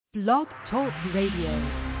Blog Talk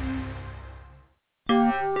Radio.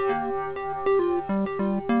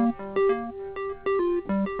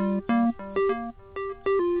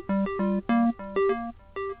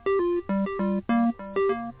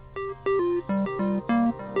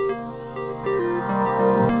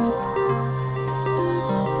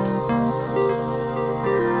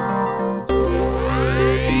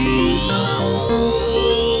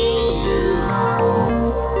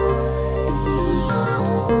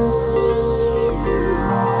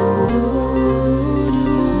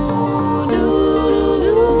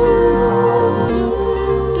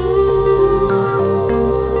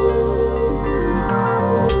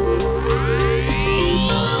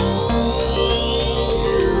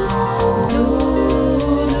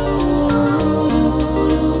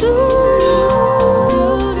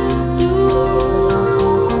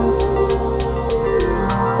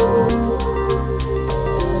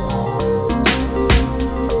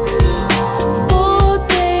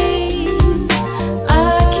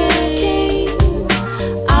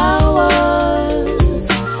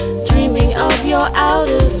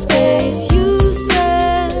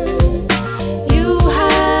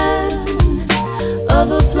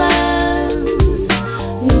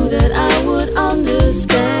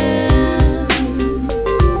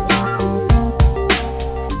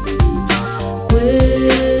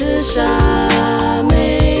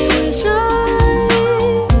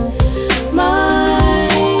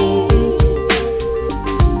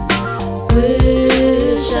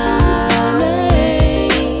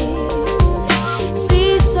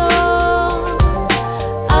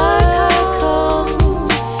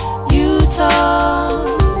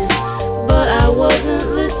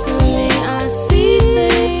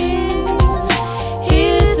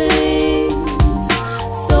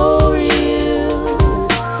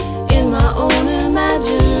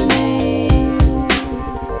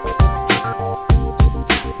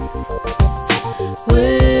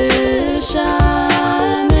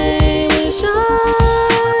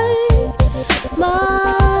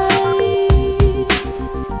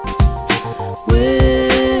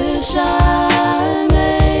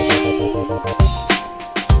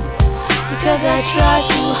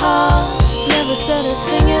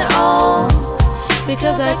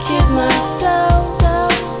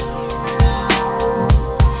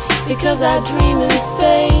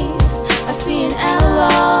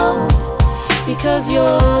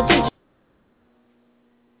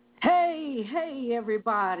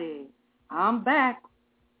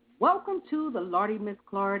 Miss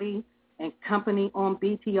Clardy and Company on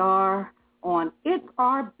BTR on It's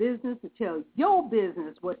Our Business to Tell Your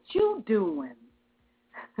Business What You Doing.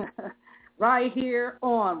 Right here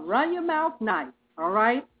on Run Your Mouth Night. All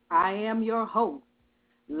right? I am your host,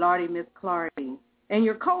 Lardy Miss Clardy. And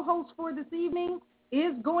your co-host for this evening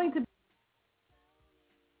is going to be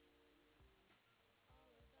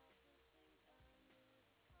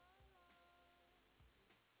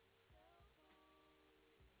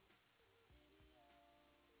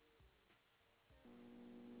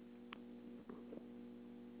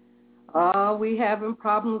we having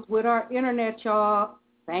problems with our internet, y'all.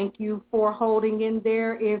 Thank you for holding in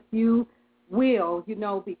there, if you will,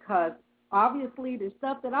 because obviously the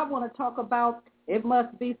stuff that I want to talk about, it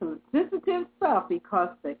must be some sensitive stuff because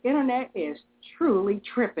the internet is truly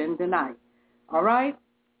tripping tonight. All right?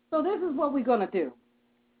 So this is what we're going to do.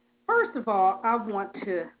 First of all, I want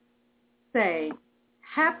to say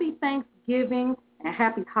happy Thanksgiving and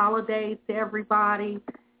happy holidays to everybody,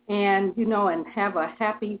 and, and have a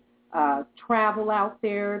happy travel out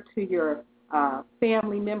there to your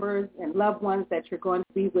family members and loved ones that you're going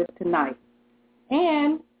to be with tonight.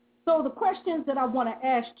 And so the questions that I want to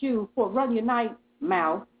ask you for Run Your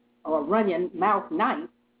Mouth Night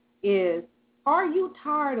is, are you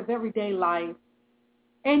tired of everyday life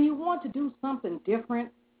and you want to do something different?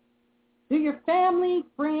 Do your family,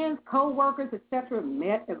 friends, co-workers, etc.,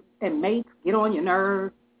 and mates get on your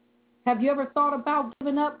nerves? Have you ever thought about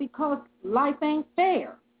giving up because life ain't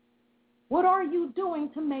fair? What are you doing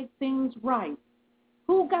to make things right?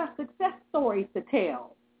 Who got success stories to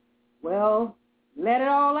tell? Well, let it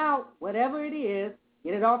all out. Whatever it is,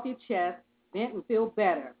 get it off your chest, vent and feel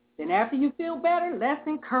better. Then after you feel better, let's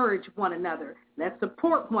encourage one another. Let's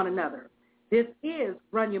support one another. This is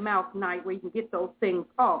Run Your Mouth Night where you can get those things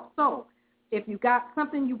off. So if you got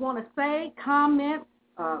something you want to say, comment,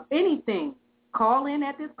 anything, call in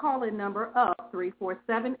at this call-in number of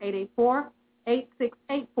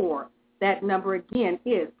 347-884-8684. That number again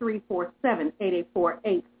is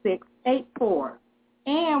 347-884-8684.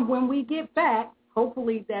 And when we get back,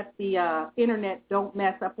 hopefully that the internet don't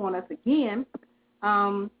mess up on us again,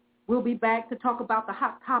 we'll be back to talk about the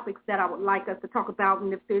hot topics that I would like us to talk about.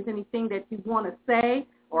 And if there's anything that you want to say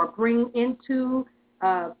or bring into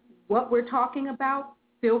what we're talking about,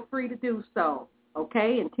 feel free to do so.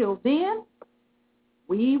 Okay, until then,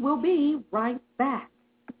 we will be right back.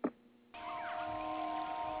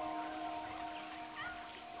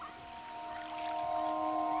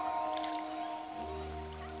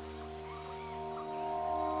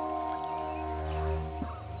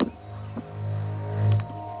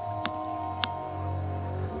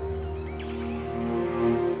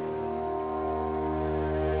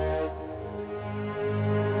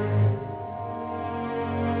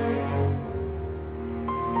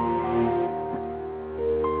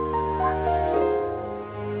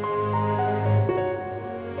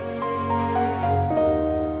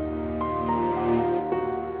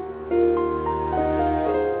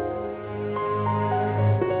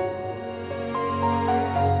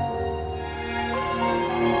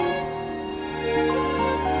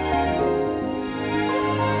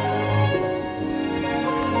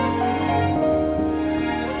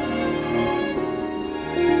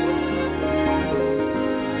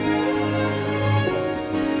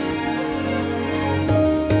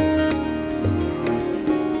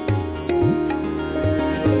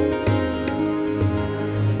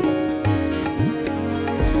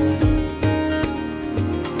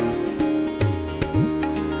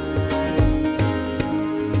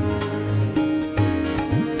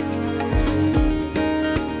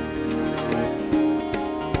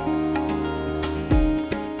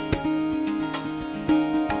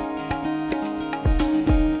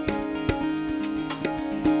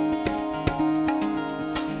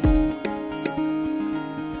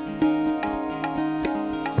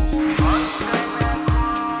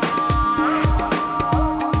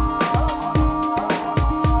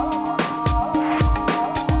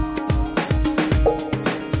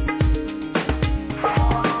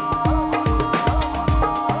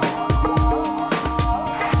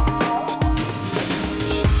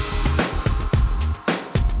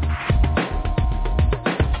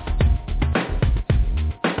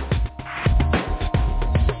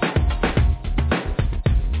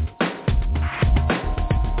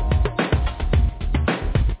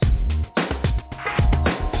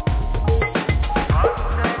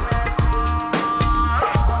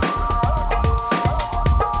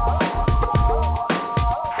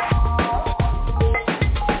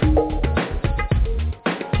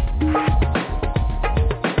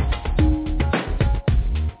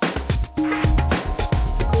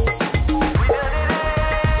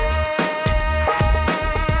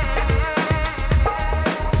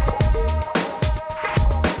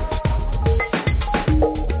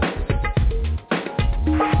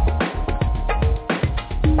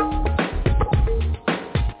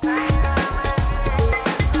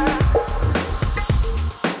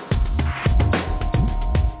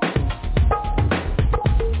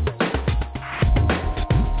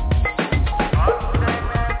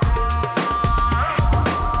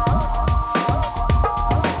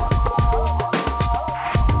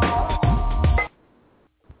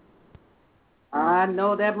 I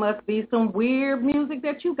know that must be some weird music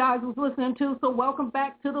that you guys was listening to. So welcome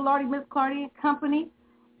back to the Lordy Miss Clardy and Company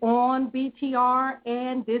on BTR.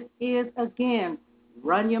 And this is, again,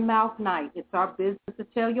 Run Your Mouth Night. It's our business to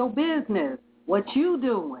tell your business. What you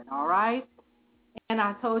doing, all right? And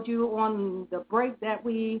I told you on the break that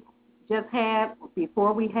we just had,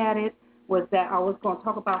 before we had it, was that I was going to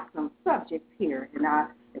talk about some subjects here. And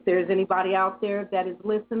if there's anybody out there that is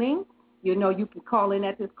listening, you know you can call in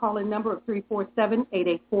at this call-in number of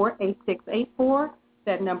 347-884-8684.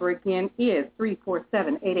 That number again is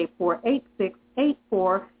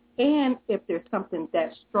 347-884-8684. And if there's something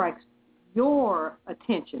that strikes your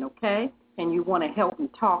attention, okay, and you want to help me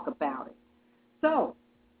talk about it. So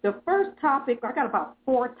the first topic, I got about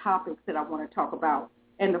 4 topics that I want to talk about.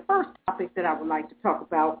 And the first topic that I would like to talk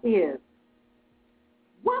about is,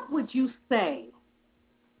 what would you say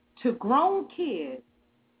to grown kids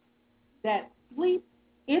that sleep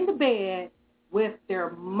in the bed with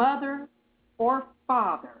their mother or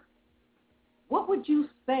father? What would you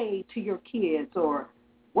say to your kids, or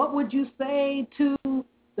what would you say to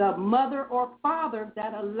the mother or father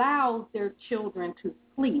that allows their children to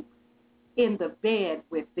sleep in the bed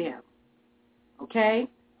with them? Okay?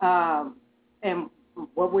 And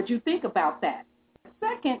what would you think about that? The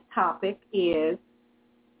second topic is,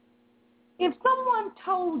 if someone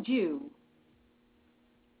told you,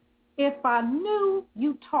 if I knew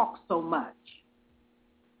you talk so much,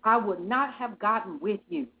 I would not have gotten with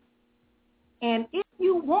you. And if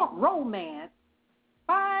you want romance,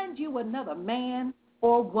 find you another man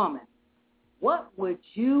or woman. What would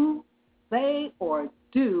you say or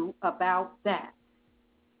do about that?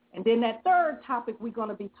 And then that third topic we're going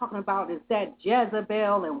to be talking about is that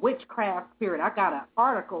Jezebel and witchcraft spirit. I got an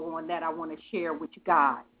article on that I want to share with you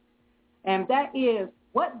guys. And that is,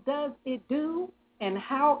 what does it do and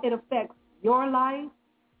how it affects your life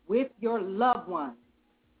with your loved ones,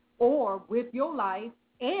 or with your life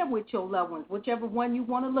and with your loved ones, whichever one you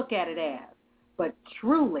want to look at it as. But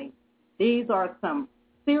truly, these are some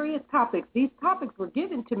serious topics. These topics were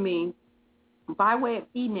given to me by way of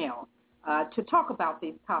email to talk about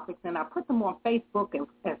these topics, and I put them on Facebook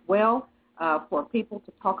as well for people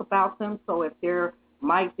to talk about them. So if there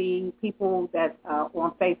might be people that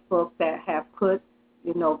on Facebook that have put,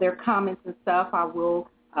 their comments and stuff, I will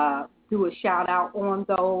do a shout out on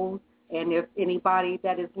those. And if anybody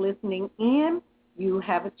that is listening in, you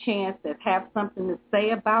have a chance to have something to say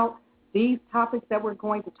about these topics that we're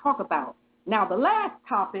going to talk about. Now, the last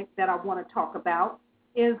topic that I want to talk about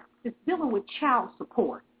is dealing with child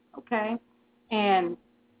support, okay? And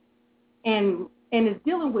it's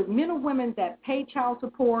dealing with men and women that pay child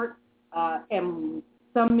support and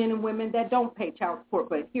some men and women that don't pay child support.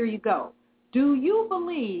 But here you go. Do you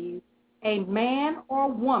believe a man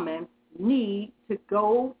or woman need to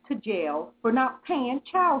go to jail for not paying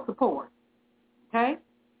child support? Okay?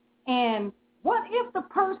 And what if the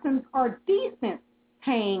persons are decent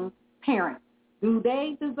paying parents? Do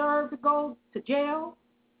they deserve to go to jail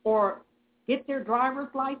or get their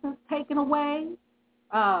driver's license taken away?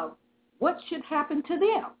 What should happen to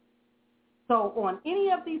them? So on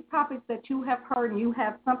any of these topics that you have heard and you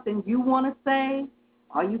have something you want to say,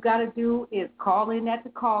 all you got to do is call in at the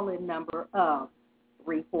call-in number of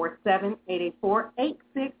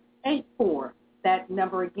 347-884-8684. That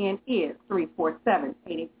number again is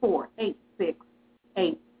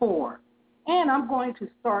 347-884-8684. And I'm going to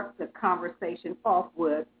start the conversation off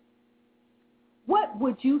with, what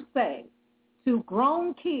would you say to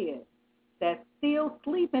grown kids that still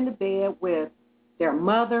sleep in the bed with their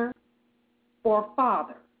mother or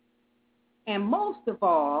father? And most of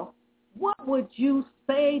all, what would you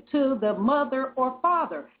say to the mother or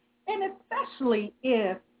father? And especially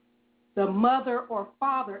if the mother or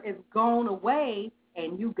father is gone away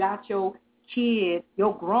and you got your kid,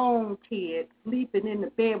 your grown kid, sleeping in the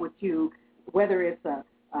bed with you, whether it's a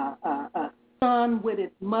son with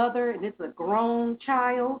his mother and it's a grown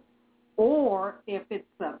child, or if it's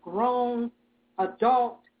a grown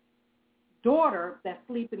adult daughter that's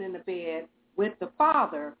sleeping in the bed with the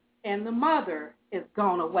father and the mother is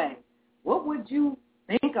gone away. What would you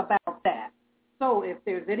think about that? So if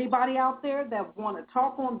there's anybody out there that want to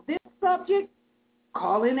talk on this subject,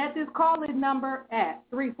 call in at this call-in number at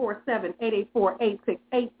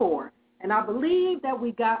 347-884-8684. And I believe that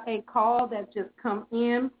we got a call that just come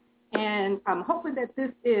in, and I'm hoping that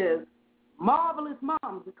this is Marvelous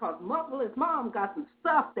Mom, because Marvelous Mom got some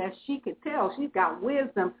stuff that she can tell. She's got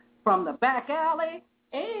wisdom from the back alley,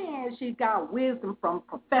 and she's got wisdom from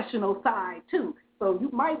professional side, too. So you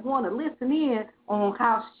might want to listen in on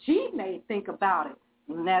how she may think about it.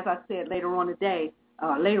 And as I said, later on today,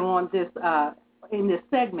 later on this in this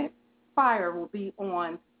segment, Fire will be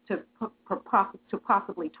on to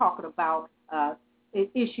possibly talking about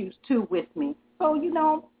issues, too, with me. So,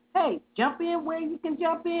 hey, jump in where you can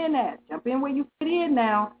jump in at. Jump in where you fit in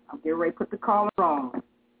now. I'm getting ready to put the caller on.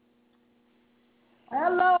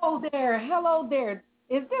 Hello there.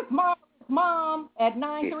 Is this Marvelous Mom at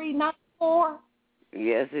 9394?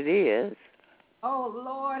 Yes, it is. Oh,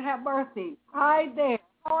 Lord, have mercy. Hi there.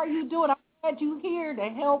 How are you doing? I'm glad you're here to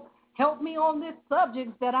help me on this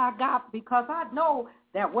subject that I got, because I know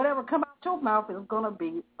that whatever come out your mouth is gonna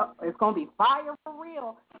be fire for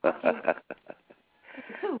real.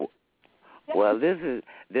 Well, this is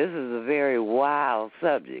a very wild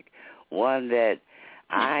subject, one that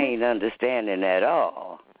I ain't understanding at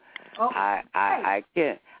all. Okay.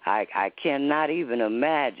 I cannot even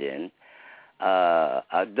imagine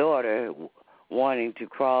a daughter wanting to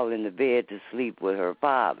crawl in the bed to sleep with her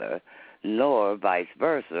father, nor vice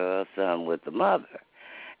versa, a son with the mother.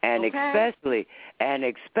 And especially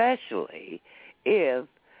if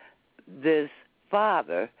this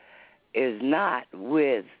father is not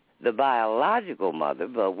with the biological mother,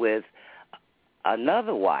 but with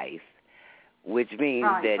another wife, which means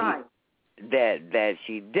that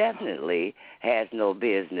she definitely has no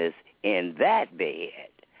business in that bed.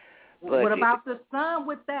 But what about the son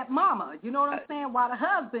with that mama? You know what I'm saying? While the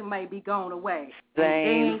husband may be gone away.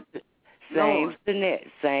 Same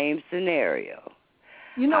scenario.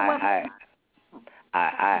 You know what?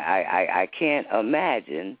 I can't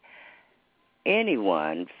imagine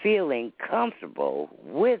anyone feeling comfortable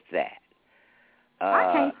with that.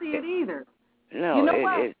 I can't see it either. No, you know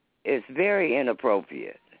what? it's very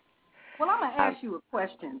inappropriate. Well, I'm going to ask you a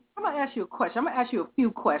question. I'm going to ask you a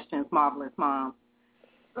few questions, Marvelous Mom.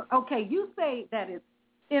 Okay, you say that it's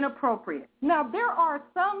inappropriate. Now, there are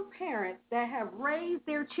some parents that have raised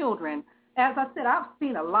their children. As I said, I've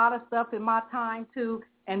seen a lot of stuff in my time, too,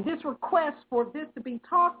 and this request for this to be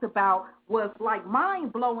talked about was like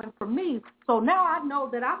mind-blowing for me. So now I know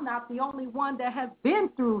that I'm not the only one that has been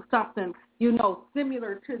through something,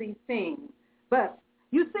 similar to these things. But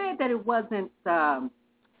you said that it wasn't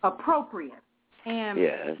appropriate. And,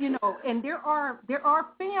 yes. And there are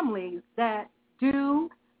families that do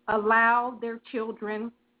allow their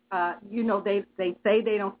children, they say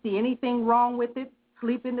they don't see anything wrong with it,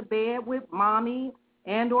 sleep in the bed with mommy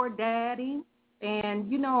and or daddy,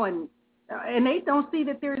 and, and they don't see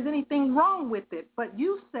that there's anything wrong with it. But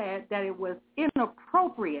you said that it was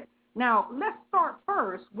inappropriate. Now, let's start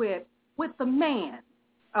first with the man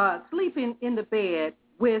sleeping in the bed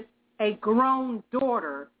with a grown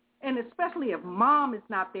daughter, and especially if mom is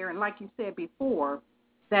not there, and like you said before,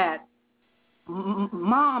 that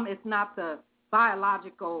mom is not the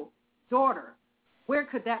biological daughter. Where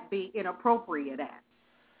could that be inappropriate at?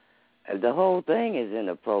 The whole thing is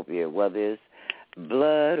inappropriate, whether it's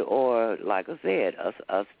blood or, like I said,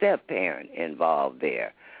 a step-parent involved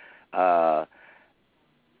there.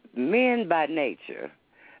 Men by nature,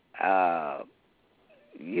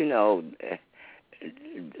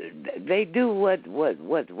 they do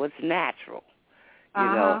what's natural,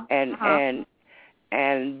 and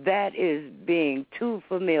that is being too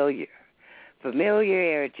familiar.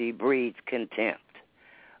 Familiarity breeds contempt.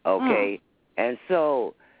 Okay, and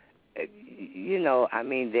so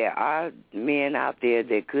there are men out there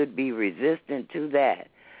that could be resistant to that,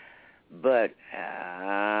 but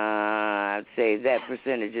I'd say that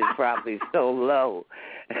percentage is probably so low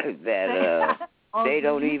that they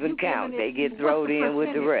don't even count. They get thrown in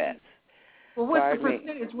with the rest. Well, what's the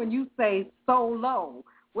percentage when you say so low?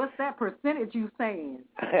 What's that percentage you saying?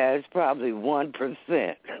 It's probably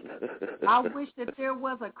 1%. I wish that there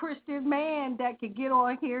was a Christian man that could get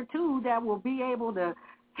on here, too, that will be able to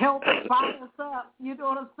help fight us up. You know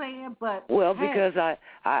what I'm saying? But because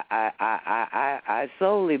I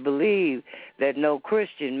solely believe that no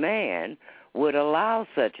Christian man would allow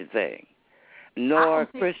such a thing, nor a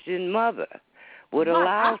Christian mother would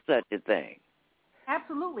allow such a thing.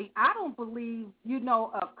 Absolutely. I don't believe,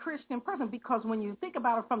 a Christian person, because when you think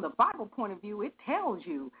about it from the Bible point of view, it tells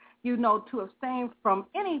you, to abstain from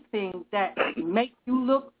anything that makes you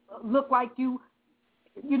look like you,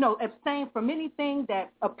 abstain from anything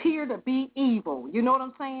that appear to be evil. You know what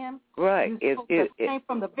I'm saying? Right. Abstain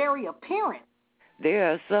from the very appearance. There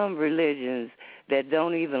are some religions that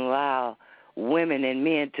don't even allow women and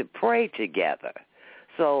men to pray together.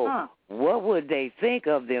 So what would they think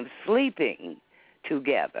of them sleeping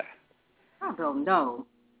together? I don't know.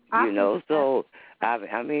 It's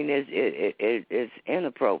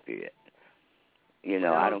inappropriate.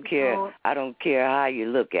 I don't care. I don't care how you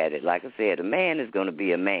look at it. Like I said, a man is going to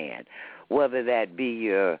be a man, whether that be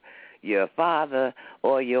your father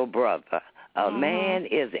or your brother. A man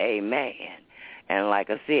is a man, and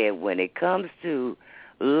like I said, when it comes to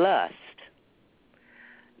lust,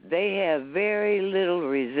 they have very little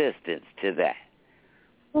resistance to that.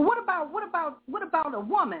 Well, what about a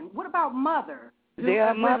woman? What about mother? There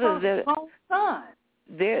are mothers that son.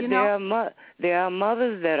 There are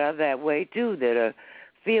mothers that are that way too, that are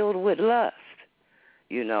filled with lust,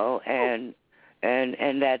 and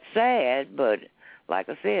that's sad. But like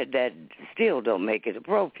I said, that still don't make it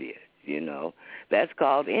appropriate. That's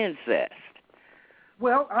called incest.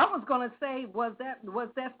 Well, I was going to say, was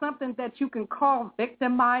that something that you can call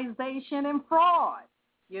victimization and fraud?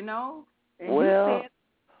 And you said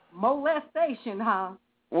molestation, huh?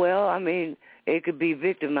 Well, it could be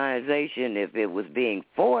victimization if it was being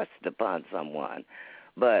forced upon someone,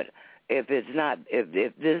 but if this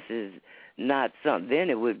is not something, then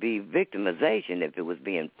it would be victimization if it was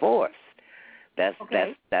being forced. That's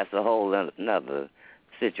a whole another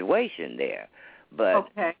situation there. But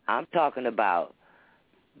I'm talking about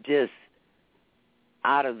just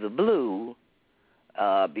out of the blue,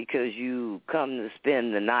 because you come to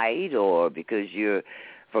spend the night, or because you're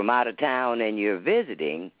from out of town and you're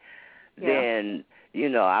visiting, then,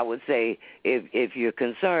 I would say if you're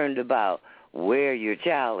concerned about where your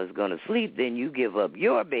child is going to sleep, then you give up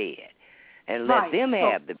your bed and let them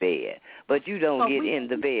have the bed, but you don't get in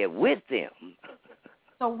the bed with them.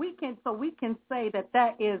 So we can say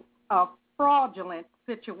that is a fraudulent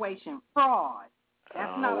situation. Fraud.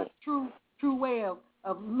 That's not a true way of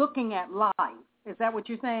looking at life. Is that what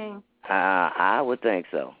you're saying? I would think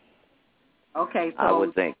so. Okay, so I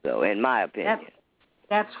would think so, in my opinion.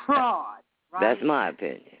 That's fraud, right? That's my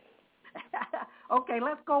opinion. Okay,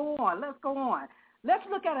 let's go on. Let's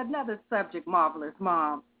look at another subject, Marvelous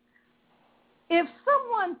Mom. If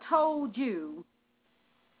someone told you,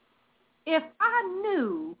 if I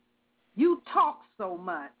knew you talk so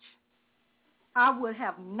much, I would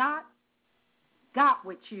have not got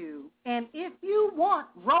with you. And if you want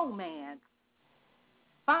romance,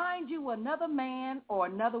 find you another man or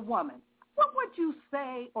another woman. What would you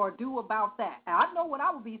say or do about that? I know what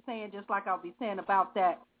I would be saying, just like I'll be saying about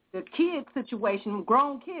that, the kid situation,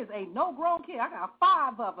 grown kids. Ain't no grown kid. I got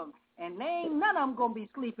 5 of them, and they ain't none of them going to be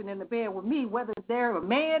sleeping in the bed with me, whether they're a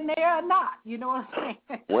man there or not. You know what I'm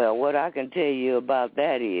saying? Well, what I can tell you about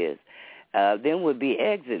that is, them would be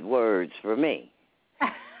exit words for me.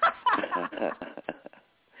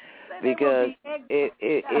 Because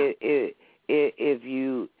if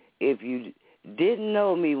you didn't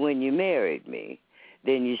know me when you married me,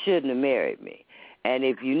 then you shouldn't have married me. And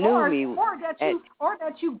if you knew me, or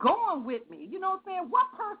that you going with me, you know what I'm saying? What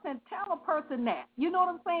person tell a person that? You know what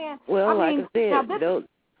I'm saying? Well, I mean, like I said, those.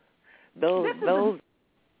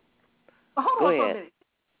 Hold on for a minute.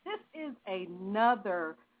 This is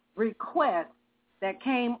another request that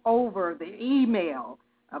came over the email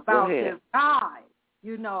about this guy,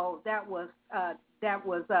 you know, that was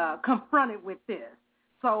confronted with this.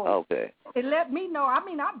 So it let me know. I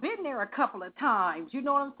mean, I've been there a couple of times. You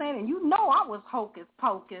know what I'm saying? And you know I was hocus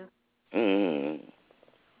pocus.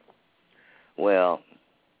 Well,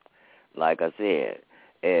 like I said,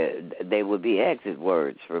 they would be exit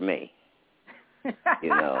words for me. You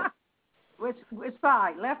know. Which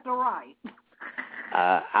side, left or right?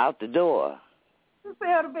 Out the door. You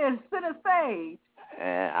said have been center stage.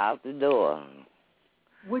 Out the door.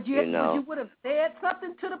 Would you have said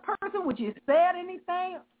something to the person? Would you said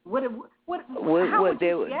anything? There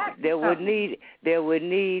would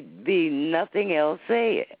need be nothing else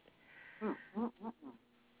said.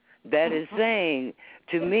 That is saying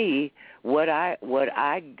to me what I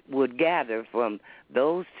would gather from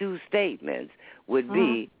those 2 statements would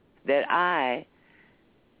be that I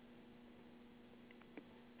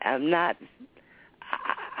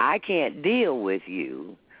can't deal with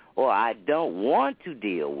you, or I don't want to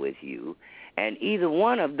deal with you, and either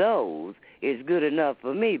one of those is good enough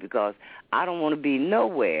for me, because I don't want to be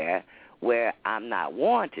nowhere where I'm not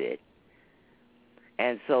wanted.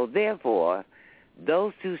 And so therefore,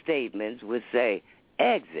 those 2 statements would say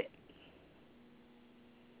exit.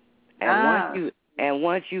 And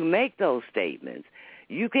once you make those statements,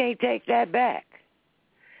 you can't take that back.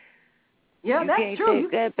 Yeah, that's true. You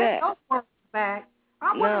can't take those words back.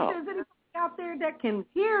 I wonder if there's anybody out there that can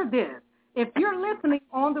hear this. If you're listening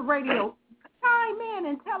on the radio, chime in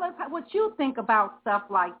and tell us what you think about stuff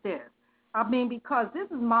like this. I mean, because this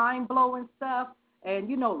is mind-blowing stuff and,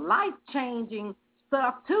 you know, life-changing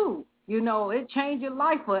stuff, too. You know, it changed your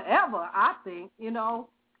life forever, I think, you know.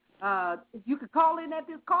 You could call in at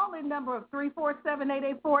this call-in number of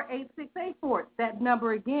 347-884-8684. That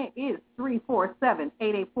number again is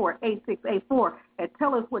 347-884-8684. And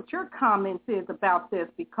tell us what your comments is about this,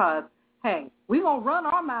 because, hey, we're going to run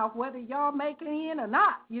our mouth whether y'all make it in or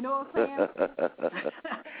not. You know what I'm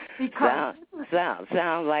saying?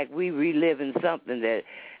 Sounds like we reliving something that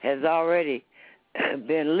has already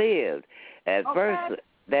been lived.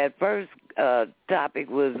 That first topic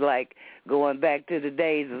was like going back to the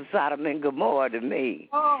days of Sodom and Gomorrah to me.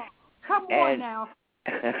 Oh, come on now.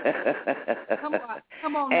 Come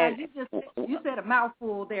on now. You said a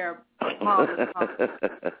mouthful there, Mom.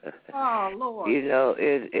 Oh, Lord. You know,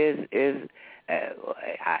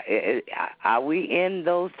 are we in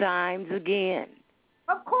those times again?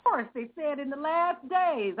 Of course. They said in the last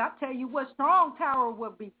days. I tell you what Strong Tower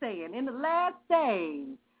will be saying. In the last days,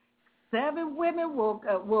 7 women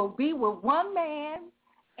will be with 1 man,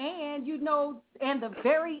 and, you know, and the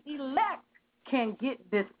very elect can get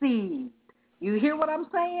deceived. You hear what I'm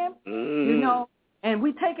saying? You know, and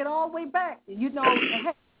we take it all the way back. You know,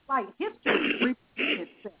 like history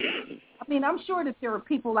repeats itself. I mean, I'm sure that there are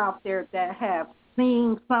people out there that have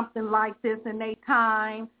seen something like this in their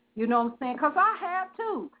time, you know what I'm saying? Because I have,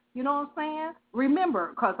 too. You know what I'm saying? Remember,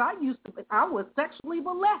 because I was sexually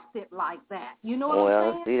molested like that. You know what I'm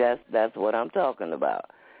saying? Well, see, that's what I'm talking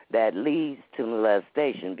about. That leads to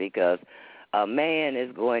molestation, because a man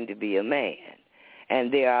is going to be a man.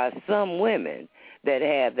 And there are some women that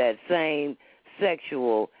have that same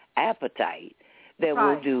sexual appetite that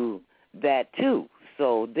will do that too.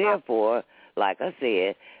 So therefore, like I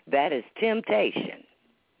said, that is temptation.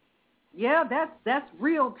 Yeah, that's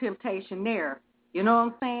real temptation there. You know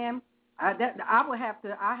what I'm saying? I have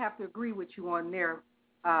to agree with you on there,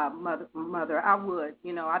 mother. I would.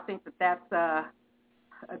 You know, I think that's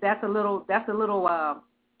that's a little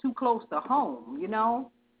too close to home, you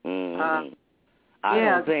know. Mm-hmm.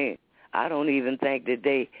 Yeah. I don't even think that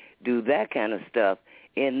they do that kind of stuff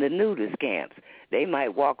in the nudist camps. They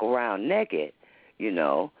might walk around naked, you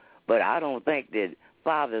know, but I don't think that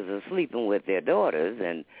fathers are sleeping with their daughters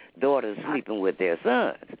and daughters sleeping with their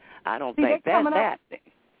sons. I don't think that's happening.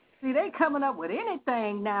 See, they coming up with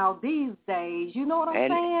anything now these days. You know what I'm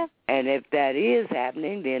saying? And if that is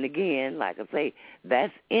happening, then again, like I say,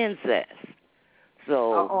 that's incest.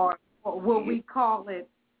 So, or what we call it,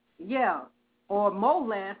 or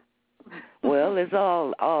molest. Well, it's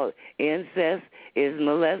all incest is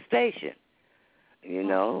molestation. You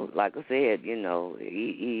know, like I said, you know,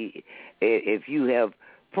 if you have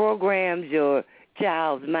programmed your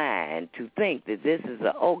child's mind to think that this is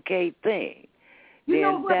an okay thing,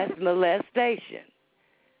 then that's molestation,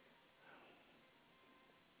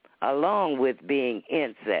 along with being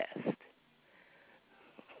incest.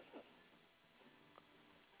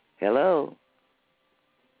 Hello?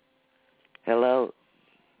 Hello?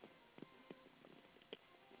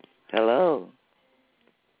 Hello?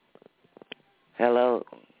 Hello?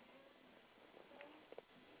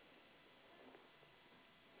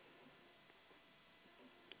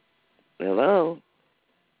 Hello?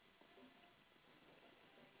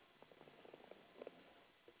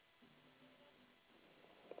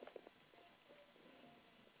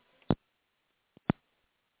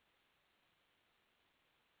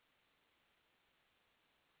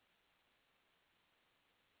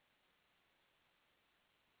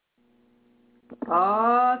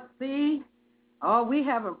 See? Oh, we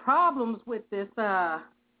having problems with this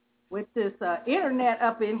internet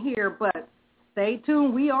up in here, but stay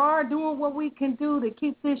tuned. We are doing what we can do to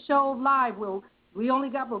keep this show live. We only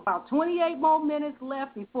got about 28 more minutes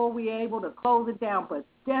left before we're able to close it down, but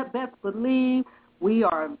best believe we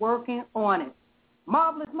are working on it.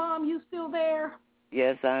 Marvelous Mom, you still there?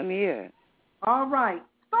 Yes, I'm here. All right.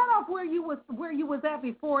 Start off where you was at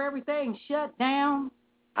before everything shut down.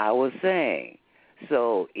 I was saying,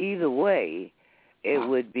 so either way, it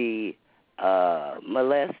would be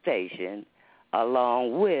molestation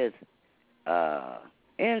along with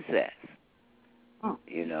incest.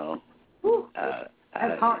 You know,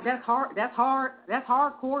 that's hard. That's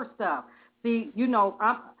hardcore stuff. See, you know,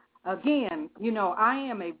 I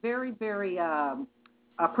am a very, very a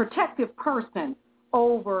protective person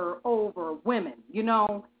over women. You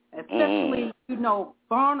know, especially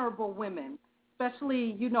vulnerable women.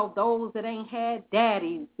 Especially, those that ain't had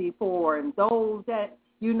daddies before and those that,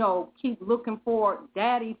 keep looking for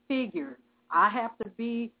daddy figures. I have to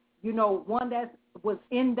be, one that was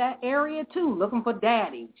in that area too, looking for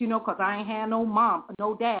daddies, because I ain't had no mom,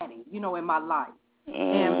 no daddy, in my life.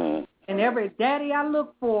 And every daddy I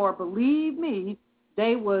look for, believe me,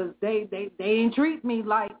 they didn't treat me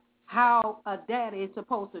like how a daddy is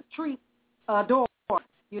supposed to treat a daughter.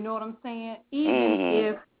 You know what I'm saying?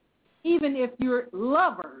 Even if you're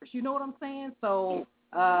lovers, you know what I'm saying? So,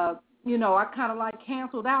 I kind of like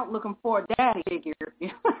canceled out looking for a daddy figure.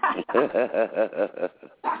 I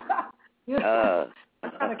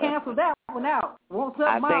kind of canceled that one out. Want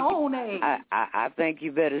something my own age. I think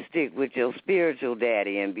you better stick with your spiritual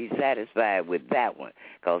daddy and be satisfied with that one,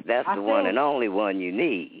 because that's the one and only one you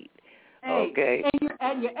need. Hey, okay.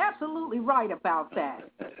 And you're absolutely right about that.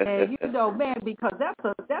 And man, because that's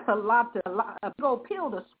a lot a big old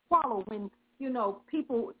pill to swallow when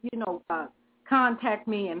people contact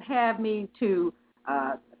me and have me to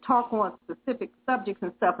talk on specific subjects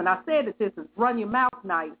and stuff. And I said that this is run your mouth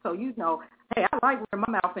night, so hey, I like running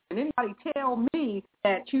my mouth. And anybody tell me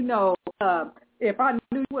that if I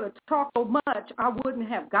knew you would have talked so much, I wouldn't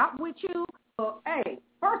have got with you. So hey,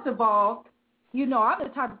 first of all, I'm the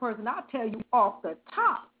type of person, I'll tell you off the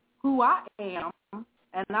top who I am,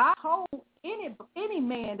 and I told any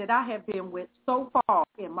man that I have been with so far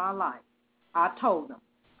in my life, I told them,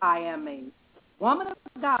 I am a woman of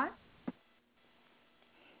God.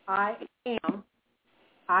 I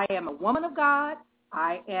am a woman of God.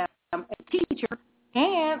 I am a teacher,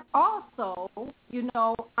 and also,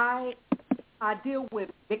 I deal with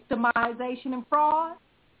victimization and fraud,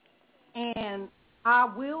 and I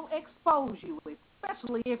will expose you,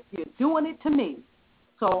 especially if you're doing it to me.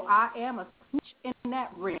 So I am a snitch in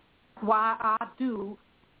that ring. That's why I do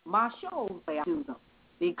my shows the way I do them.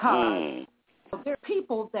 Because there are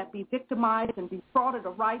people that be victimized and defrauded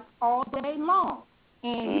of rights all day long.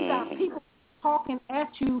 And you got people talking at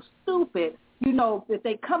you stupid, if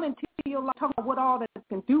they come into your life talking about what all that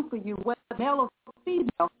can do for you, whether male or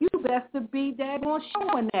female, you best to be daggone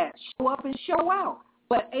showing that. Show up and show out.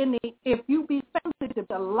 But if you be sensitive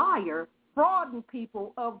to liar, frauding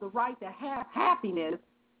people of the right to have happiness,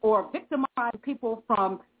 or victimizing people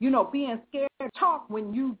from, being scared to talk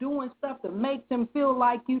when you doing stuff to make them feel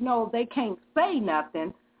like, they can't say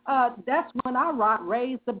nothing, that's when I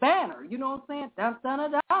raise the banner. You know what I'm saying? Dun, dun,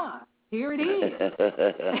 dun, dun. Here it is.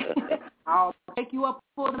 I'll take you up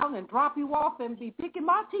for the and drop you off and be picking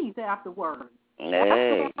my teeth afterwards.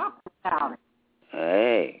 Hey. That's about it.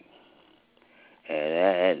 Hey.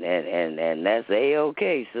 And that's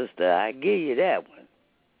A-okay, sister. I give you that one.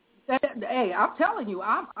 Hey, I'm telling you,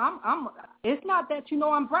 I'm. It's not that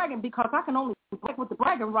I'm bragging, because I can only brag with the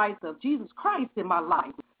bragging rights of Jesus Christ in my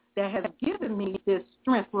life that has given me this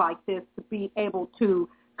strength like this to be able to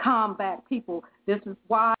combat people. This is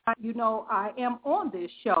why I am on this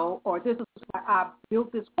show, or this is why I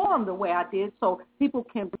built this forum the way I did, so people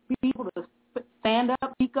can be able to stand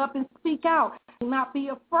up, speak up, and speak out, and not be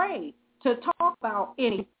afraid to talk about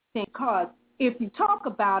anything, because if you talk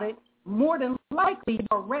about it, more than likely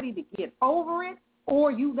you're ready to get over it,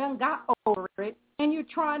 or you done got over it, and you're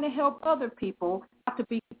trying to help other people not to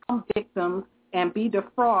become victims and be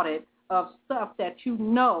defrauded of stuff that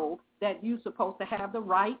that you're supposed to have the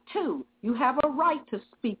right to. You have a right to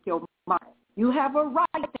speak your mind. You have a right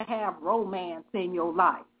to have romance in your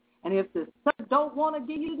life. And if the son don't want to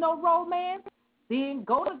give you no romance, then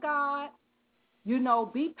go to God,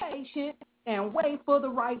 be patient and wait for the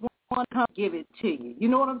right one to come give it to you. You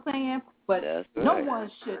know what I'm saying? But no one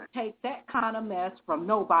should take that kind of mess from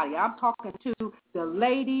nobody. I'm talking to the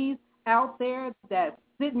ladies out there that's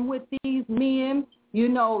sitting with these men,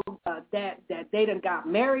 that they done got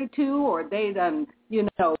married to, or they done,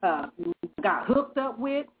 got hooked up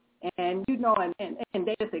with, and, and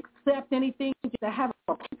they just accept anything to have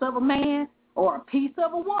a piece of a man or a piece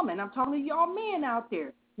of a woman. I'm talking to y'all men out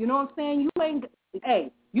there. You know what I'm saying?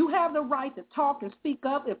 You have the right to talk and speak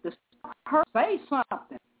up. If the stuff hurts, say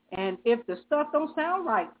something. And if the stuff don't sound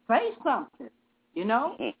right, say something.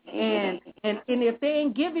 And if they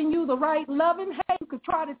ain't giving you the right loving, hey, you could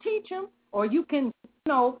try to teach them, or you can,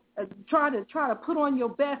 try to put on your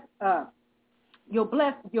best, your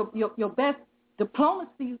best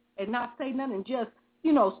diplomacy and not say nothing, and just,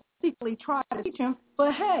 secretly try to teach them.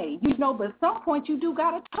 But hey, but at some point you do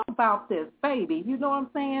got to talk about this, baby. You know what I'm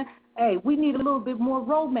saying? Hey, we need a little bit more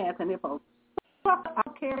romance, and if a sucker, I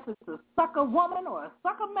don't care if it's a sucker woman or a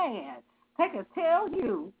sucker man, they can tell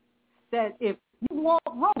you that if you want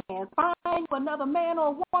romance, find you another man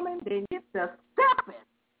or woman, then get to stepping.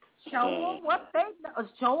 Show them what they know.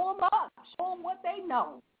 Show them up. Show them what they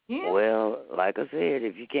know. Yeah? Well, like I said,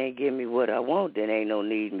 if you can't give me what I want, then ain't no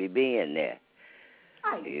need me being there.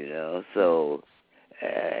 Right. So,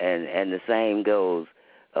 and the same goes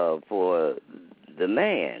for the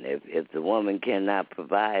man. If the woman cannot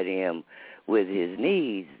provide him with his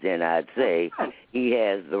needs, then I'd say he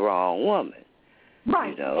has the wrong woman.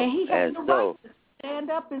 Right, and he has the right to stand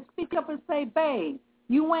up and speak up and say, babe,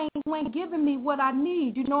 you ain't giving me what I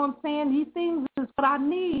need. You know what I'm saying? These things is what I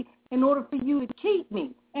need in order for you to keep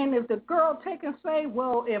me. And if the girl take and say,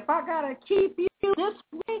 well, if I got to keep you this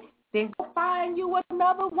way, then go find you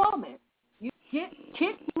another woman. You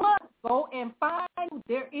kick must go and find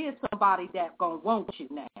there is somebody that's going to want you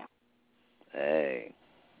now. Hey,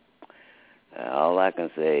 all I can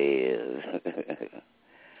say is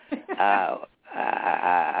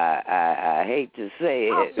I hate to say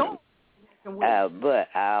it, but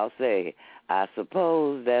I'll say I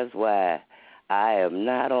suppose that's why I am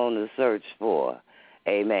not on the search for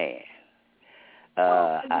a man.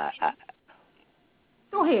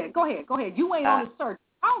 Go ahead. You ain't on the search.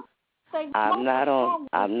 I'm not on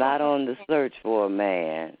the search for a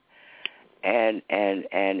man, and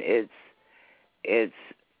it's if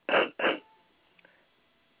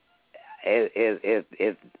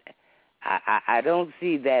I don't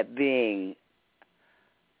see that being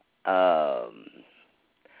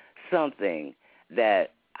something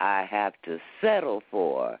that I have to settle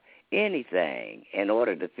for anything in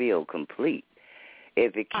order to feel complete.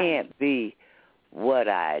 If it can't be what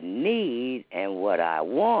I need and what I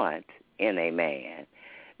want in a man,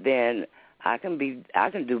 then I can do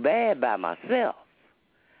bad by myself.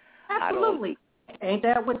 Absolutely. Ain't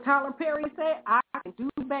that what Tyler Perry said? I can do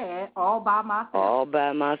bad all by myself. All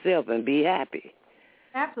by myself and be happy.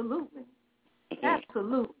 Absolutely.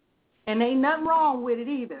 Absolutely. And ain't nothing wrong with it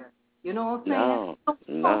either. You know what I'm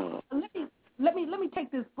saying? No. Let me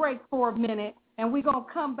take this break for a minute, and we're going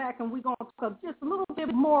to come back and we're going to talk just a little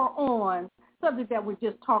bit more on subject that we're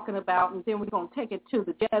just talking about, and then we're going to take it to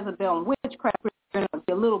the Jezebel and witchcraft, a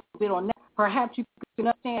little bit on that. Perhaps you can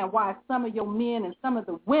understand why some of your men and some of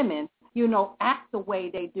the women, act the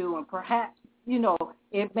way they do, and perhaps,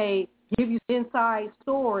 it may give you an inside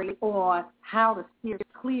story on how to steer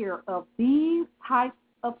clear of these types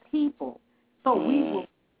of people. So we will.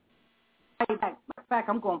 In fact,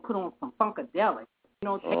 I'm going to put on some Funkadelic. You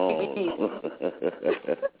know, take it easy.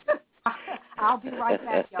 I'll be right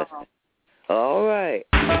back, y'all. All right.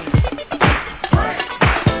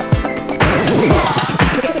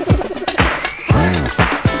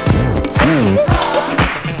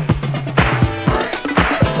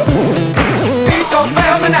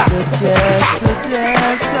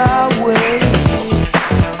 Dance our way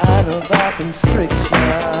out of our constriction.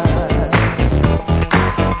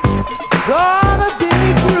 Gonna be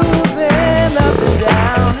cruising up and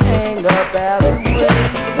down, hang up alleyway.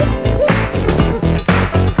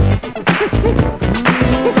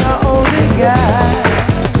 The only guy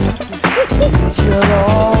should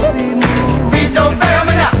all be moved. Beat your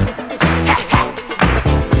family now.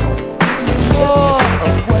 More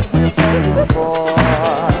of what we're paying for.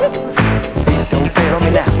 Don't fail me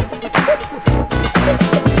now.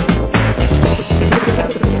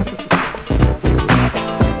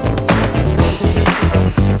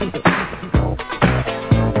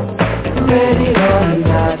 Ready or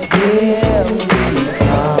not, here we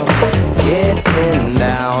come, getting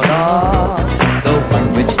down on the one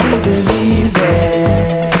which we believe in.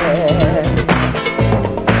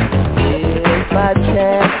 It's my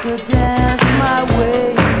chance to dance my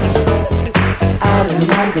way out of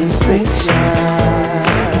my constriction.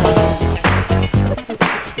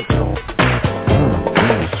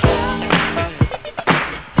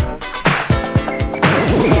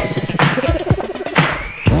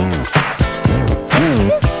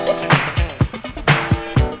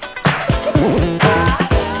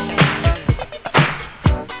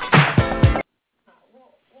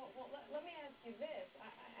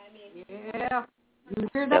 Yeah, you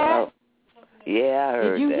hear that? Yeah, I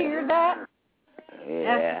heard that. Did you hear that?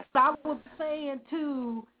 Yeah. That's what I was saying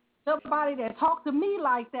to somebody that talked to me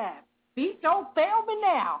like that. Beat, don't fail me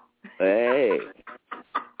now. Hey.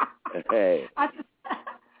 Hey. I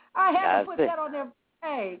had to put that on there.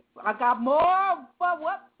 Hey, I got more for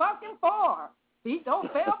what fucking for. Beat,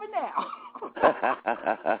 don't fail me now.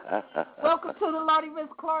 Welcome to the Lottie Miss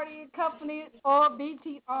Clardy and Company, or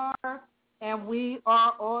BTR, and we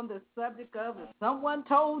are on the subject of if someone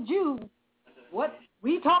told you what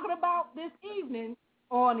we talking about this evening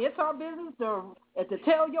on It's Our Business or to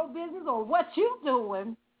tell your business or what you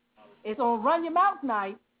doing. It's on Run Your Mouth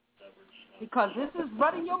Night, because this is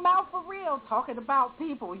running your mouth for real, talking about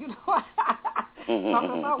people, you know,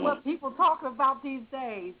 talking about what people talking about these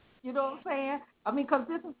days. You know what I'm saying? I mean, because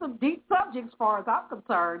this is some deep subjects as far as I'm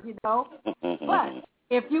concerned, you know. But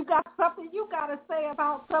if you got something you got to say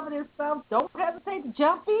about some of this stuff, don't hesitate to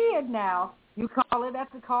jump in now. You call it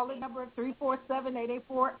at the calling number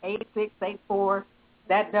 347-884-8684.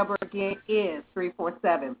 That number again is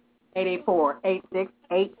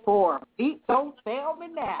 347-884-8684. Beat, don't fail me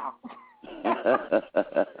now.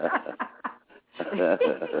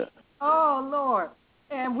 Oh, Lord.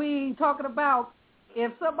 And we talking about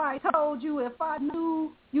if somebody told you if I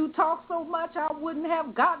knew you talk so much, I wouldn't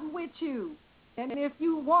have gotten with you. And if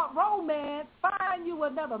you want romance, find you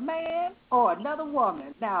another man or another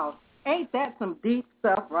woman. Now, ain't that some deep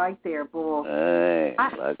stuff right there, boy? Hey,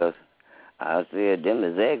 I said them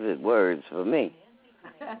is exit words for me.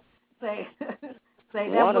 say that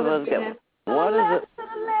one of us got to the left.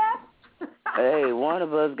 Hey, one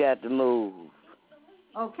of us got to move.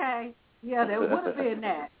 Okay. Yeah, there would have been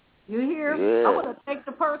that. You hear? Yeah. I want to thank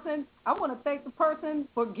the person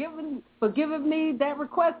for giving me that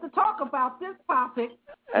request to talk about this topic.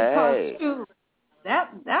 Because shoot,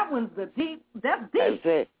 that one's that's deep. I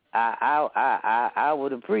said I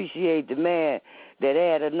would appreciate the man that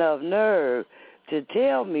had enough nerve to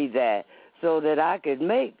tell me that so that I could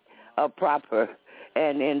make a proper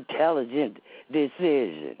and intelligent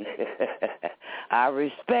decision. I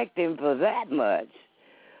respect him for that much.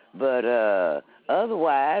 But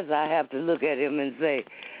otherwise, I have to look at him and say,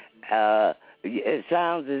 it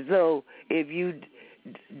sounds as though if you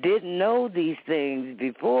didn't know these things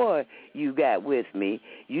before you got with me,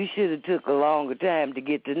 you should have took a longer time to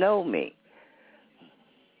get to know me.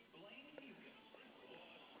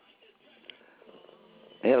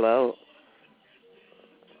 Hello?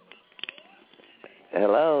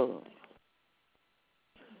 Hello?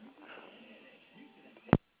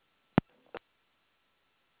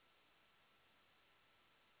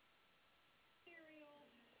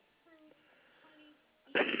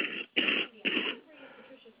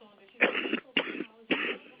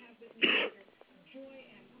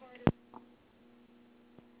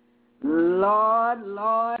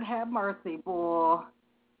 Lord have mercy, boy.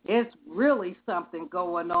 It's really something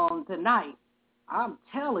going on tonight. I'm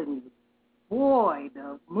telling you, boy,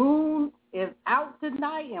 the moon is out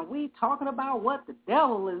tonight, and we talking about what the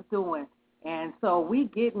devil is doing. And so we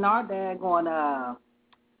getting our daggone,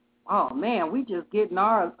 we just getting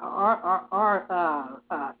our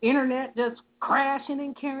internet just crashing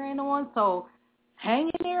and carrying on. So hang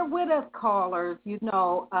in there with us, callers.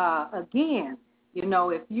 Again,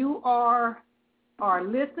 if you are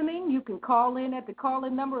listening, you can call in at the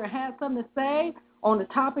call-in number and have something to say on the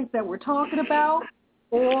topics that we're talking about,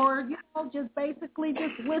 or, just basically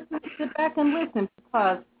just listen, sit back and listen,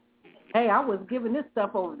 because, hey, I was giving this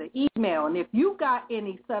stuff over the email, and if you got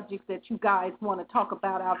any subjects that you guys want to talk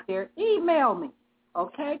about out there, email me,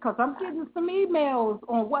 okay, because I'm getting some emails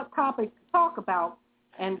on what topics to talk about,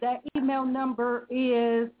 and that email number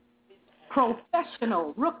is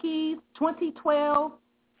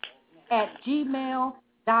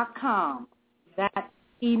professionalrookies2012@gmail.com. That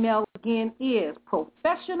email again is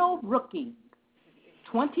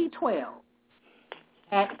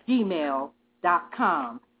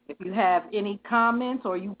professionalrookies2012@gmail.com. If you have any comments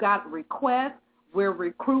or you got requests, we're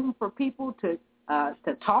recruiting for people to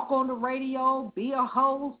talk on the radio, be a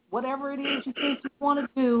host, whatever it is you think you want to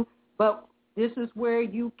do. But this is where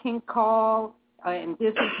you can call, and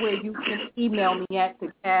this is where you can email me at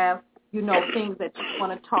to have, things that you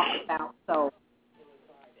want to talk about. So,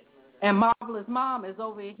 and Marvelous Mom is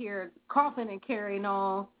over here coughing and carrying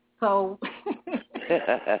on. So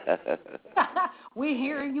we're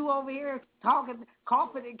hearing you over here talking,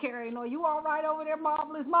 coughing and carrying on. You all right over there,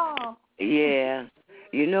 Marvelous Mom? Yeah.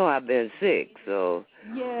 I've been sick, so.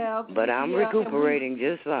 Yeah. But I'm recuperating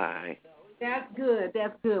just fine. That's good.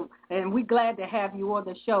 That's good. And we're glad to have you on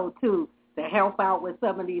the show, too, to help out with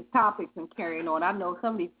some of these topics and carrying on. I know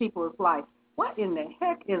some of these people is like, what in the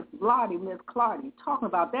heck is Miss Clardy talking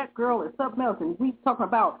about? That girl is something else. And we talking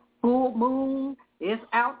about full moon. It's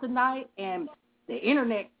out tonight, and the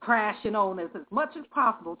internet crashing on us as much as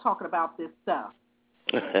possible talking about this stuff.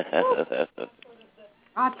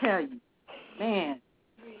 I tell you, man.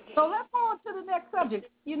 So let's go on to the next subject.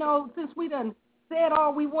 Since we done said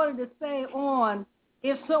all we wanted to say on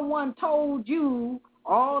if someone told you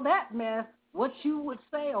all that mess, what you would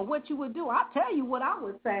say or what you would do. I'll tell you what I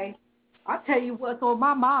would say. I'll tell you what's on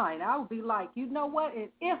my mind. I would be like, you know what?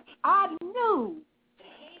 If I knew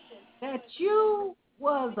that you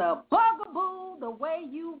was a bugaboo the way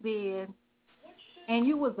you been, and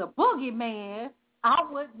you was a boogeyman, I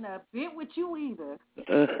wouldn't have been with you either.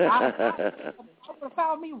 I would have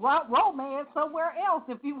found me romance somewhere else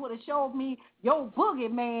if you would have showed me your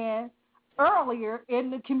boogeyman earlier in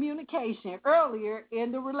the communication, earlier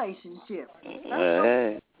in the relationship.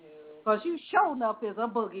 Because you sure enough is a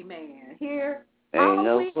boogeyman. Here, ain't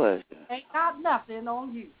no question. Ain't got nothing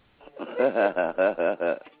on you.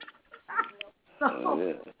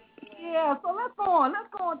 So let's go on. Let's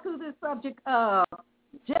go on to this subject of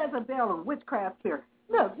Jezebel and witchcraft spirit.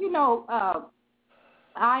 Look,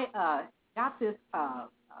 I got this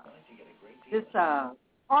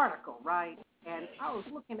article, right? And I was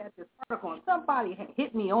looking at this article, and somebody had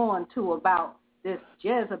hit me on to about this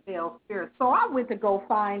Jezebel spirit. So I went to go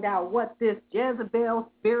find out what this Jezebel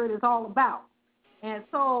spirit is all about. And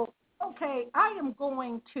so, okay, I am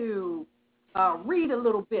going to read a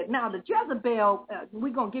little bit. Now, the Jezebel,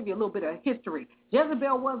 we're going to give you a little bit of history.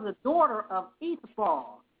 Jezebel was the daughter of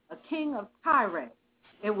Ethbal, a king of Tyre.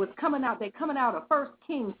 It was coming out of 1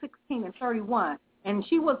 Kings 16 and 31, and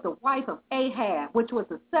she was the wife of Ahab, which was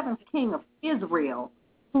the seventh king of Israel,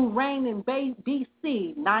 who reigned in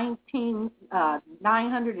B.C.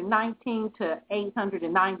 919 to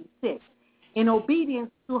 896. In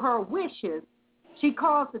obedience to her wishes, she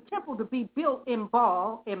caused the temple to be built in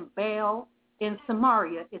Baal, in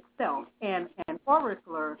Samaria itself, and an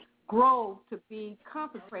oracular grove to be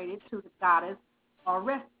consecrated to the goddess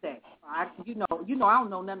Oreste. I don't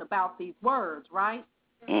know nothing about these words, right?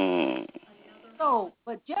 So,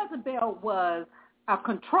 but Jezebel was a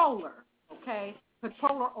controller, okay?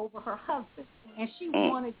 Controller over her husband, and she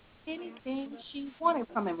wanted anything she wanted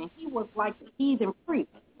from him, and he was like a heathen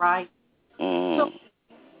priest, right? So,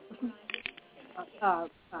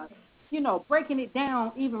 breaking it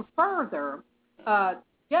down even further,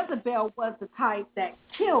 Jezebel was the type that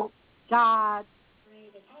killed God's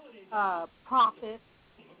prophets,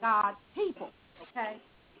 God's people, okay?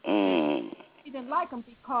 She didn't like them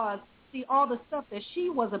because, see, all the stuff that she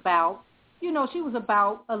was about, she was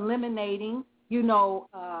about eliminating,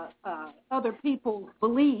 other people's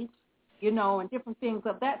beliefs, and different things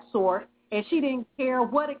of that sort, and she didn't care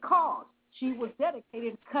what it cost. She was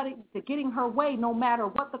dedicated to getting her way no matter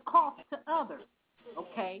what the cost to others,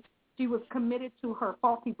 okay? She was committed to her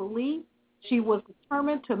faulty beliefs. She was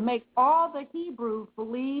determined to make all the Hebrews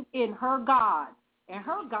believe in her God, and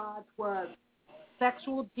her gods was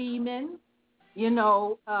sexual demons,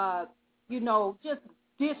 just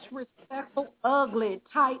disrespectful, ugly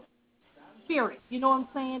type spirit. You know what I'm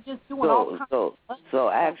saying? Just doing all kinds of stuff. So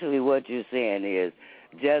actually what you're saying is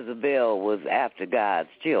Jezebel was after God's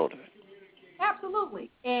children. Absolutely.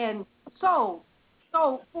 And so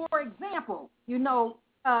for example,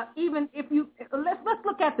 even if you let's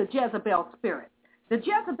look at the Jezebel spirit. The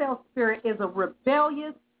Jezebel spirit is a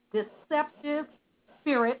rebellious, deceptive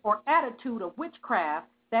spirit or attitude of witchcraft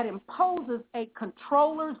that imposes a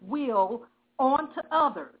controller's will onto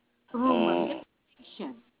others through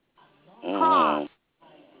manipulation, pride,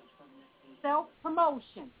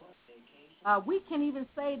 self-promotion. We can even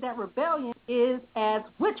say that rebellion is as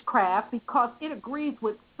witchcraft because it agrees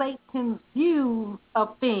with Satan's views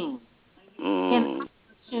of things in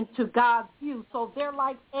opposition to God's view. So they're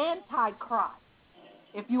like antichrist,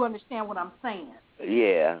 if you understand what I'm saying.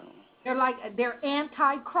 Yeah. They're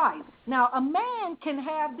antichrist. Now, a man can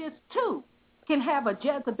have this too, can have a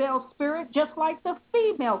Jezebel spirit just like the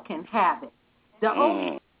female can have it. The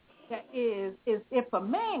only that is if a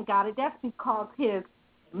man got it, that's because his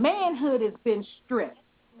manhood has been stripped.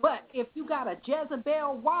 But if you got a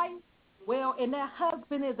Jezebel wife, well, and that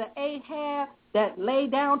husband is an Ahab that lay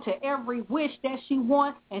down to every wish that she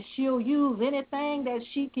wants, and she'll use anything that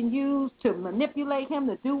she can use to manipulate him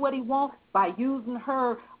to do what he wants by using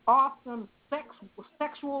her awesome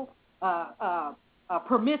sexual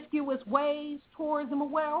promiscuous ways towards him.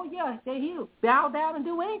 Well, yeah, he'll bow down and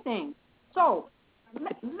do anything. So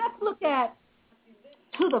let's look at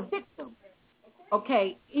to the victim.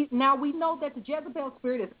 Okay, now we know that the Jezebel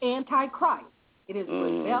spirit is antichrist. It is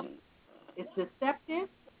rebellious, it's deceptive,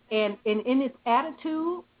 and in its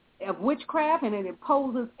attitude of witchcraft, and it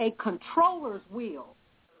imposes a controller's will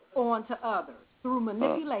onto others through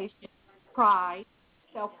manipulation, pride,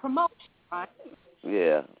 self-promotion, right?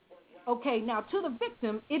 Yeah. Okay, now to the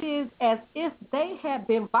victim, it is as if they had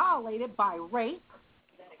been violated by rape,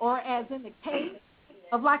 or as in the case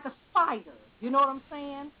of like a spider, you know what I'm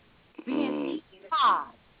saying? Being eaten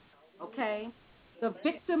alive, okay? The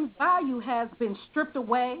victim's value has been stripped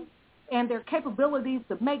away, and their capabilities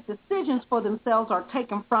to make decisions for themselves are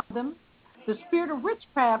taken from them. The spirit of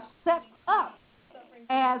witchcraft sets up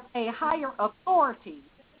as a higher authority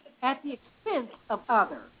at the expense of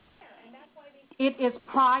others. It is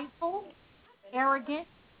prideful, arrogant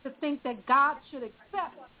to think that God should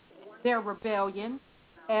accept their rebellion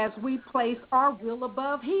as we place our will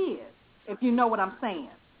above his, if you know what I'm saying.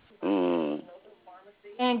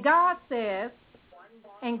 And God says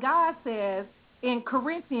in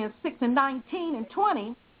Corinthians 6:19 and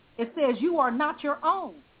 20, it says, you are not your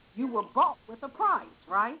own. You were bought with a price,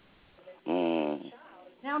 right?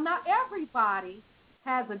 Now, not everybody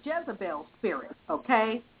has a Jezebel spirit,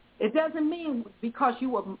 okay? It doesn't mean because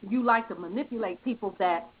you like to manipulate people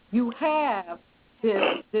that you have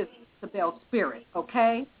this Jezebel spirit,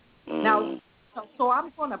 okay? Now, so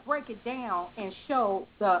I'm going to break it down and show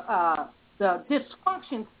the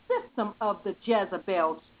dysfunction system of the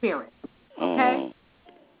Jezebel spirit, okay?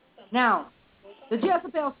 Now, the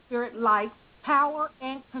Jezebel spirit likes power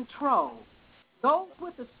and control. Those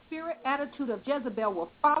with the spirit attitude of Jezebel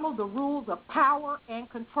will follow the rules of power and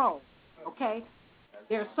control, okay?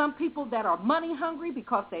 There are some people that are money hungry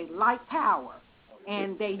because they like power,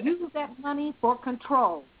 and they use that money for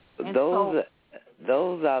control. And those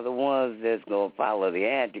are the ones that's going to follow the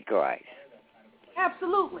Antichrist.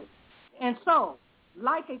 Absolutely. And so,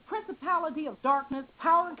 like a principality of darkness,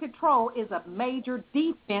 power and control is a major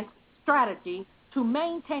defense strategy to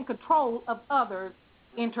maintain control of others'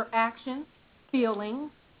 interactions,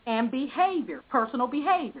 feelings, and behavior, personal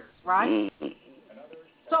behaviors, right?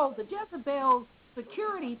 So the Jezebel's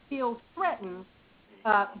security feels threatened.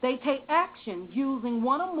 They take action using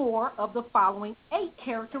one or more of the following 8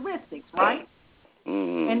 characteristics, right?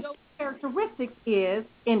 And those characteristics is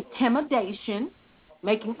intimidation,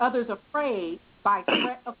 making others afraid by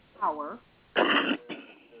threat of power,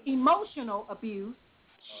 emotional abuse,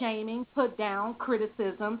 shaming, put down,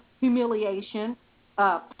 criticism, humiliation,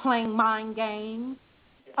 playing mind games,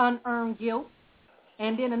 unearned guilt.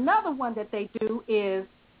 And then another one that they do is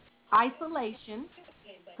isolation,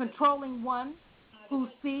 controlling one who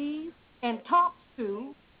sees and talks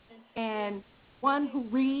to, and one who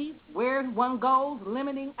reads, where one goes,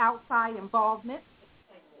 limiting outside involvement.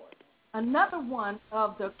 Another one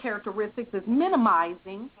of the characteristics is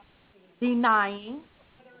minimizing, denying,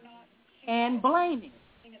 and blaming,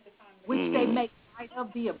 which they make light of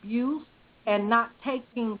the abuse and not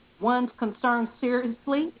taking one's concerns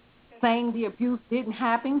seriously, saying the abuse didn't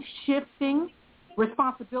happen, shifting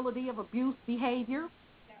responsibility of abuse behavior,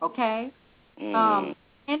 okay? And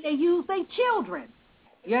they use their children.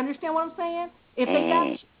 You understand what I'm saying? If they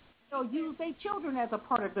got, they'll use their children as a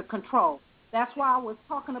part of the control. That's why I was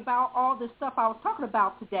talking about all this stuff I was talking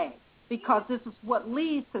about today, because this is what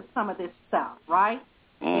leads to some of this stuff, right?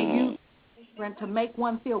 They use children to make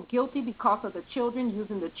one feel guilty because of the children,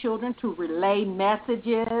 using the children to relay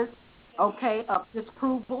messages, okay, of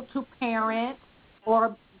disapproval to parents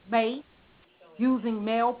or mates, using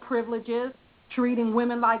male privileges, treating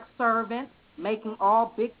women like servants, making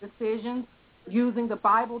all big decisions, using the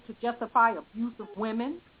Bible to justify abuse of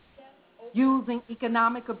women, using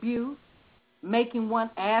economic abuse, making one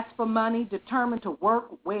ask for money, determined to work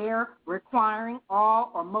where, requiring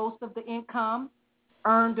all or most of the income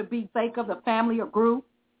earned to be sake of the family or group.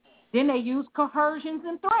 Then they use coercions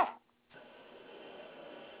and threats.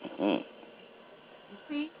 You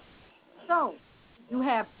see? So you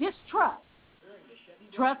have distrust.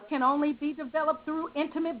 Trust can only be developed through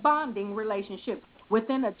intimate bonding relationships.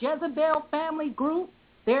 Within a Jezebel family group,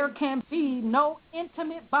 there can be no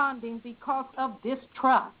intimate bonding because of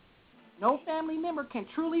distrust. No family member can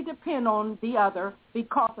truly depend on the other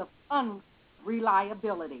because of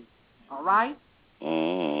unreliability. All right?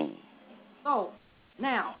 So,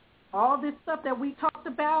 now, all this stuff that we talked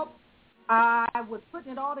about, I was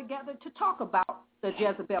putting it all together to talk about the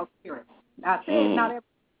Jezebel spirit. I said not everybody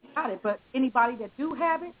got it, but anybody that do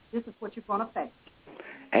have it, this is what you're going to face.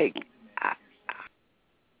 Hey, I'm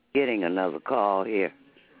getting another call here.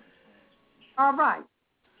 All right.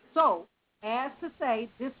 So, as to say,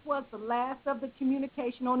 this was the last of the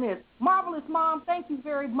communication on this. Marvelous Mom, thank you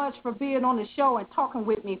very much for being on the show and talking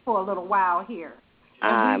with me for a little while here.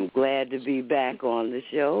 I'm glad to be back on the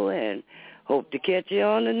show and hope to catch you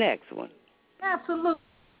on the next one. Absolutely.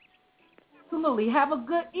 Absolutely. Have a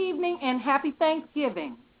good evening and happy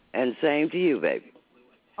Thanksgiving. And same to you, baby.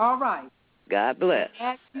 All right. God bless.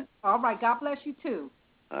 All right. God bless you, too.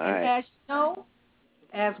 All and right. as you know,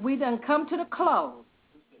 as we done come to the close,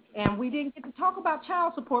 and we didn't get to talk about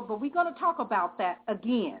child support, but we're going to talk about that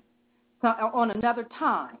again on another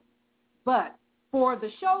time. But for the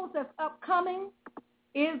shows that's upcoming,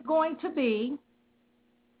 is going to be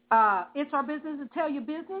It's Our Business to Tell Your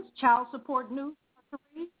Business, Child Support News.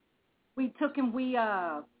 We took and we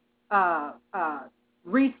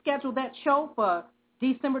rescheduled that show for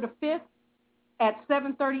December the 5th at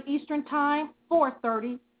 7:30 Eastern Time,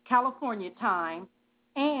 4:30 California Time.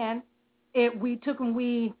 And we took and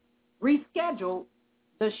we rescheduled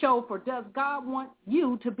the show for Does God Want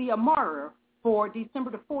You to Be a Martyr for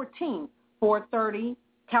December the 14th, 4:30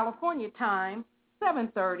 California Time,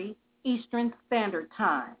 7:30 Eastern Standard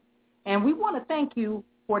Time. And we want to thank you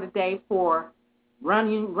for today for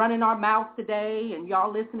running our mouth today and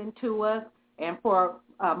y'all listening to us, and for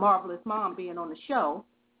Marvelous Mom being on the show.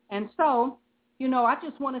 And so, you know, I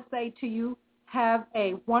just want to say to you, have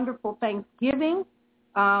a wonderful Thanksgiving.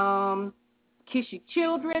 Kiss your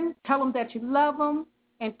children, tell them that you love them,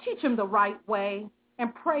 and teach them the right way,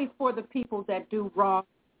 and pray for the people that do wrong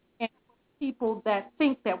and people that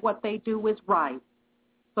think that what they do is right.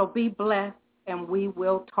 So be blessed, and we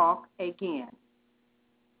will talk again.